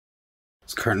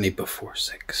It's currently before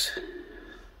 6.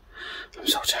 I'm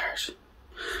so tired.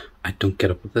 I don't get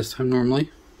up at this time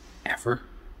normally, ever.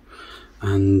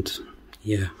 And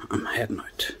yeah, I'm heading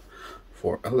out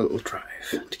for a little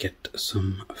drive to get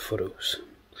some photos.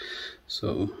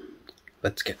 So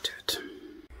let's get to it.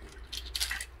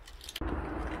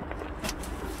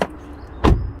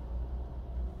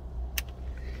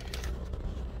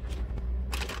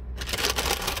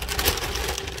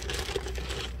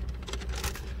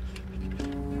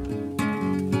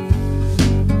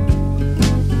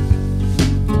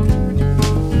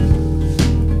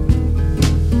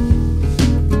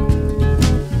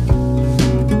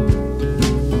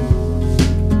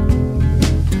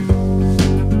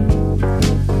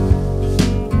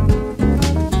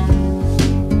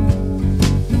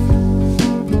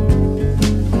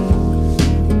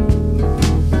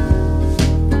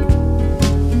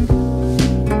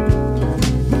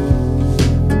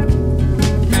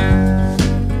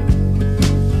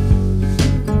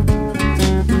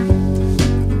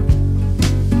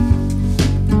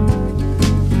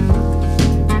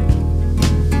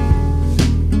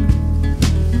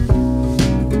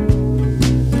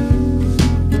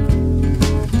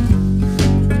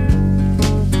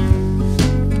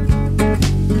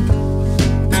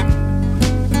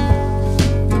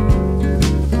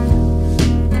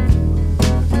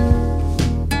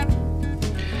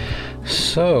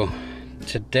 So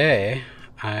today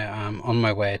I am on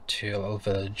my way to a little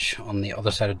village on the other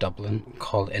side of Dublin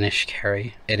called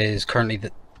Enniskerry. It is currently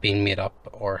being made up,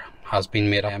 or has been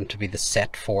made up, to be the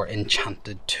set for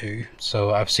Enchanted 2.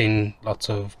 So I've seen lots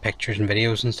of pictures and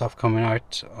videos and stuff coming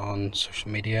out on social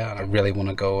media, and I really want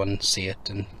to go and see it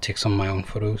and take some of my own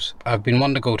photos. I've been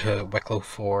wanting to go to Wicklow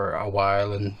for a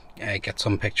while and get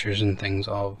some pictures and things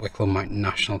of Wicklow Mountain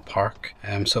National Park.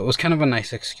 So it was kind of a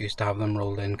nice excuse to have them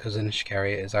rolled in, because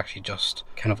Enniskerry is actually just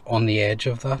kind of on the edge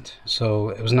of that. So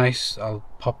it was nice. I'll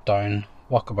pop down,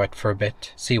 walk about for a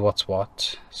bit, see what's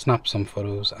what, snap some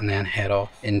photos, and then head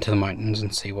off into the mountains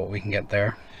and see what we can get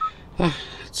there.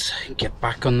 Let's get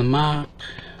back on the map,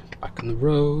 back on the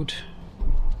road.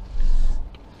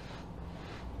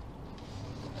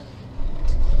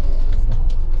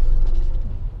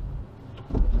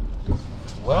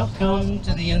 Welcome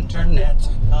to the internet.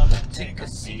 Take a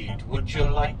seat. Would you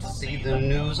like to see the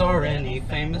news or any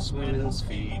famous women's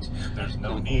feet? There's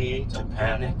no need to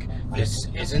panic. This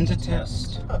isn't a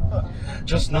test.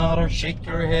 Just nod or shake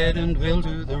your head and we'll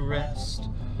do the rest.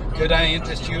 Could I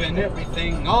interest you in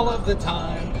everything all of the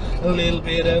time? A little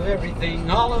bit of everything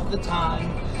all of the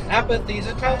time. Apathy's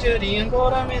a tragedy and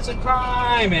boredom is a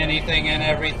crime. Anything and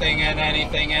everything and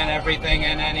anything and everything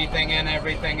and anything and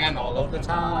everything and all of the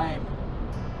time.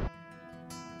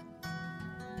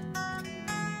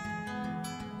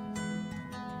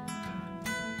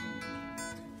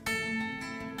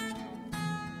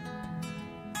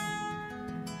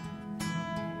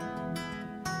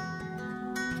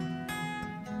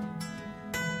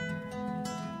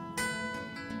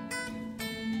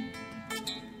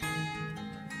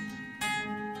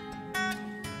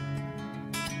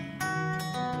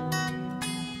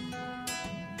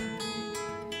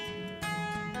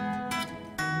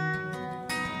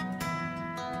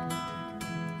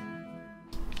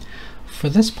 For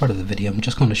this part of the video, I'm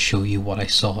just going to show you what I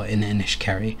saw in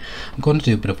Enniskerry. I'm going to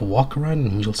do a bit of a walk around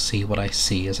and you'll see what I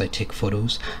see as I take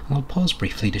photos, and I'll pause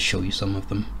briefly to show you some of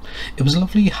them. It was a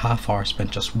lovely half hour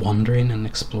spent just wandering and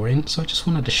exploring, so I just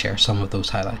wanted to share some of those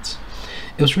highlights.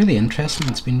 It was really interesting.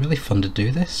 It's been really fun to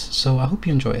do this, so I hope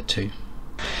you enjoy it too.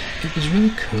 It was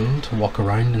really cool to walk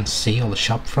around and see all the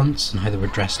shop fronts and how they were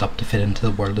dressed up to fit into the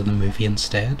world of the movie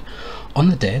instead. On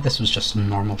the day this was just a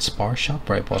normal spar shop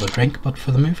where I bought a drink, but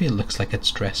for the movie it looks like it's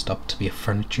dressed up to be a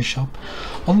furniture shop.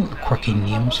 All the quirky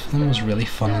names for them was really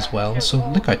fun as well, so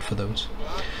look out for those.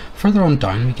 Further on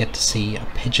down we get to see a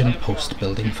pigeon post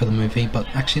building for the movie, but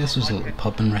actually this was a little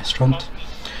pub and restaurant.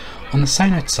 On the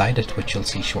sign outside it, which you'll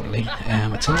see shortly,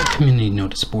 it's a little community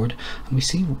notice board, and we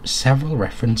see several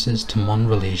references to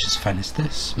Monrelage's finest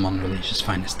this, Monrelage's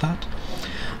finest that,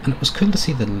 and it was cool to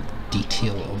see the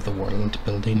detail of the world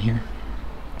building here.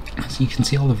 So you can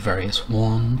see all the various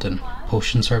wand and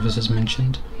potion services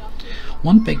mentioned.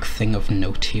 One big thing of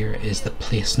note here is the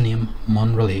place name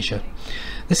Monrelage.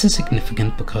 This is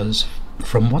significant because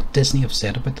from what Disney have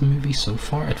said about the movie so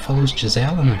far, it follows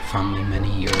Giselle and her family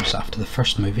many years after the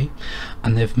first movie,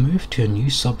 and they've moved to a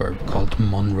new suburb called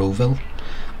Monroeville.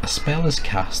 A spell is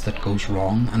cast that goes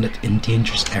wrong and it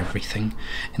endangers everything,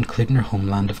 including her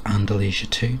homeland of Andalasia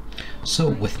too. So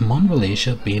with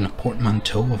Monrelage being a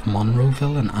portmanteau of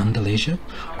Monroeville and Andalasia,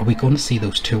 are we going to see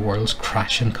those two worlds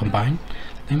crash and combine?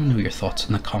 Let me know your thoughts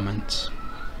in the comments.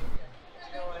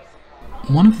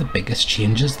 One of the biggest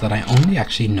changes that I only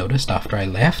actually noticed after I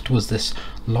left was this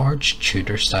large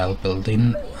Tudor style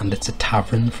building, and it's a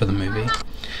tavern for the movie.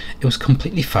 It was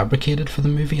completely fabricated for the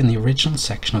movie, and the original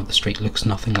section of the street looks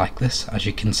nothing like this, as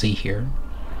you can see here.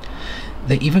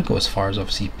 They even go as far as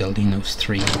obviously building those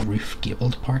 3 roof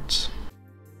gabled parts.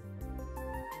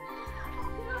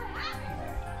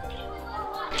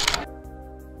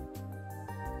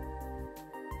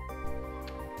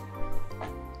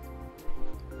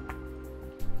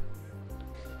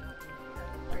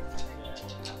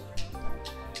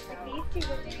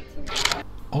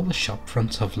 All the shop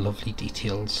fronts have lovely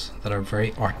details that are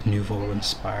very Art Nouveau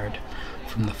inspired,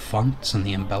 from the fonts and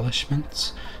the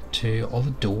embellishments to all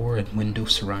the door and window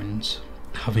surrounds,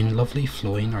 having lovely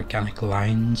flowing organic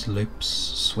lines, loops,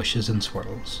 swishes and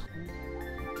swirls.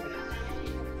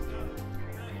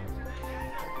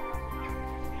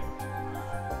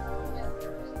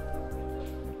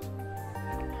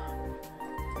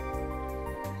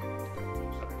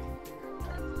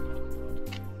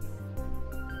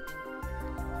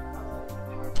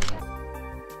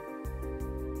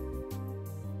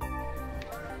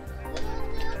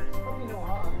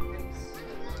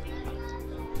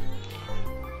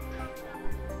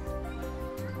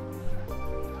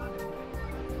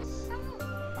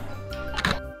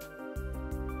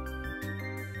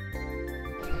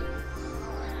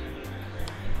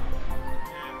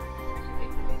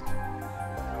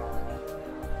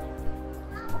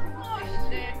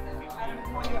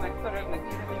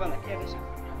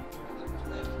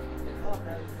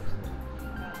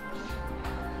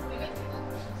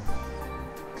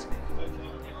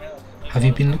 Have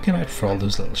you been looking out for all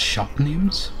those little shop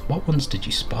names? What ones did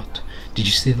you spot? Did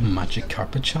you see the Magic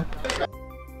Carpet Shop?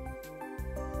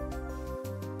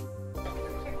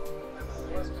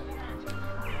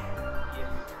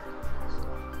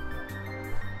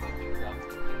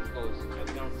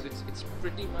 It's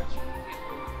pretty much.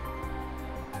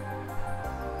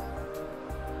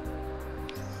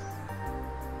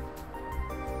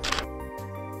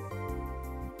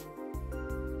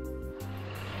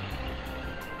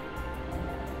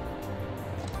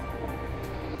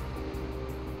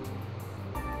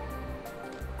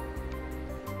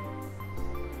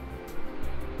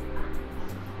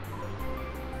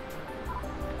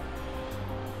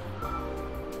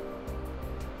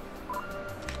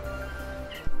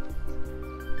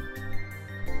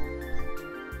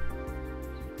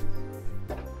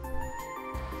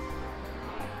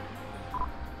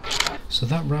 So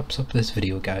that wraps up this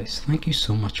video, guys. Thank you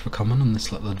so much for coming on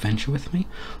this little adventure with me.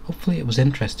 Hopefully it was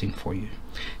interesting for you.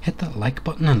 Hit that like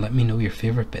button and let me know your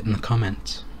favourite bit in the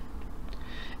comments.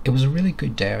 It was a really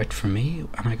good day out for me,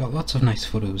 and I got lots of nice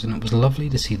photos, and it was lovely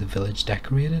to see the village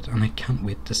decorated, and I can't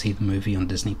wait to see the movie on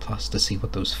Disney Plus to see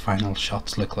what those final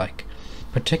shots look like.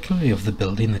 Particularly of the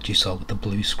building that you saw with the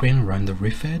blue screen around the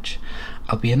roof edge.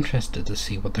 I'll be interested to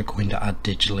see what they're going to add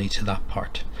digitally to that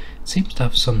part. It seems to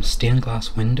have some stained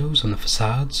glass windows on the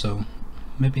facade, so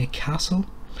maybe a castle?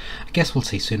 I guess we'll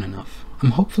see soon enough.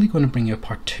 I'm hopefully going to bring you a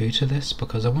part 2 to this,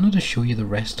 because I wanted to show you the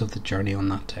rest of the journey on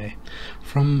that day.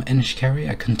 From Enniskerry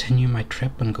I continue my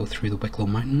trip and go through the Wicklow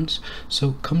Mountains,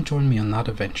 so come join me on that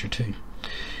adventure too.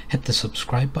 Hit the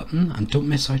subscribe button and don't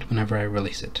miss out whenever I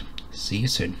release it. See you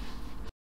soon.